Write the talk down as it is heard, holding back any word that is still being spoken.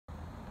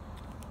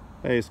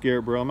Hey, it's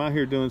Garrett, bro. I'm out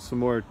here doing some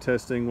more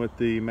testing with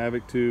the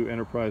Mavic 2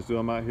 Enterprise Duo.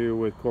 I'm out here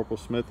with Corporal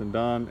Smith and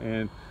Don,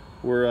 and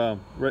we're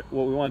what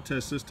we want to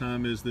test this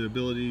time is the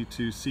ability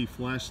to see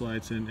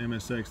flashlights in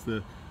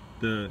MSX.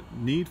 The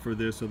need for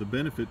this, or the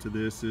benefit to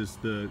this, is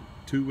the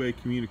two-way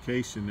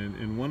communication,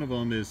 and one of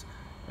them is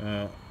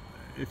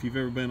if you've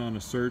ever been on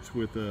a search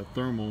with a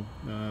thermal,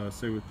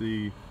 say with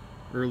the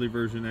early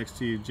version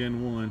XT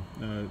Gen 1,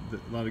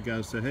 a lot of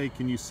guys say, hey,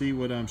 can you see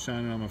what I'm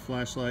shining on my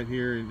flashlight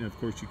here? And of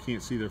course you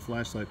can't see their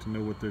flashlight to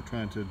know what they're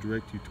trying to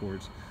direct you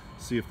towards,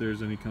 see if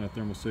there's any kind of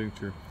thermal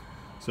signature.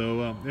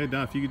 So hey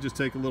Don, if you could just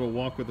take a little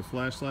walk with the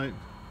flashlight.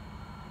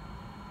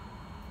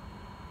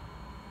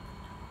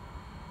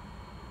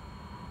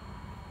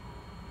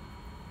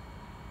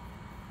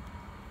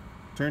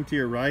 Turn to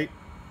your right.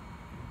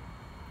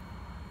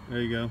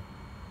 There you go.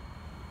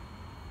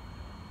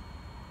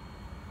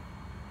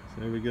 So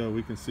there we go.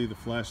 We can see the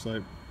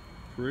flashlight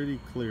pretty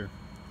clear.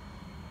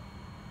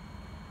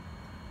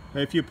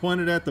 Hey, if you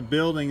pointed at the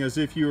building as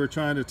if you were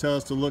trying to tell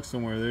us to look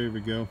somewhere, there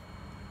we go.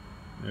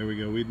 There we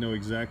go. We'd know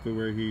exactly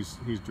where he's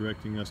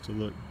directing us to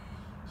look.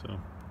 So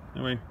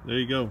anyway, there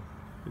you go.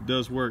 It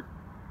does work.